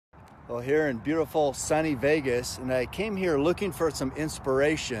Well, here in beautiful sunny Vegas, and I came here looking for some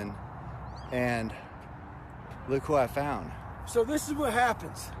inspiration, and look who I found. So this is what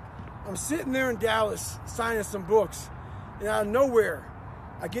happens. I'm sitting there in Dallas signing some books, and out of nowhere,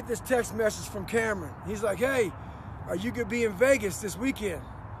 I get this text message from Cameron. He's like, hey, are you gonna be in Vegas this weekend?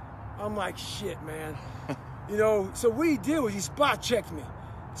 I'm like, shit, man. You know, so what he did was he spot checked me.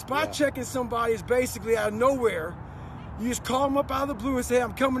 Spot checking somebody is basically out of nowhere. You just call them up out of the blue and say,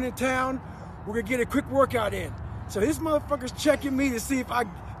 I'm coming in town. We're going to get a quick workout in. So this motherfucker's checking me to see if I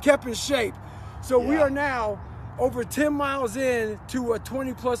kept in shape. So we are now over 10 miles in to a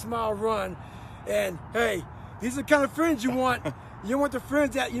 20-plus mile run. And, hey, these are the kind of friends you want. You don't want the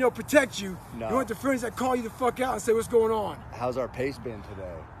friends that, protect you. No. You want the friends that call you the fuck out and say what's going on. How's our pace been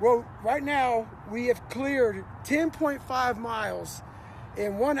today? Well, right now, we have cleared 10.5 miles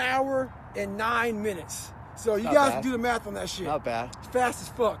in 1 hour and 9 minutes. So you guys can do the math on that shit. Not bad. It's fast as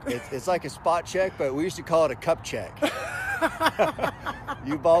fuck. It's like a spot check, but we used to call it a cup check.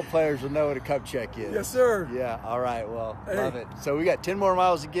 You ball players will know what a cup check is. Yes, sir. Yeah, all right, well, love it. So we got 10 more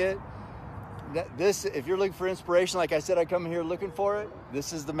miles to get. If you're looking for inspiration, like I said, I come here looking for it.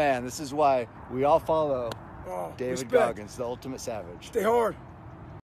 This is the man. This is why we all follow David Goggins, the ultimate savage. Stay hard.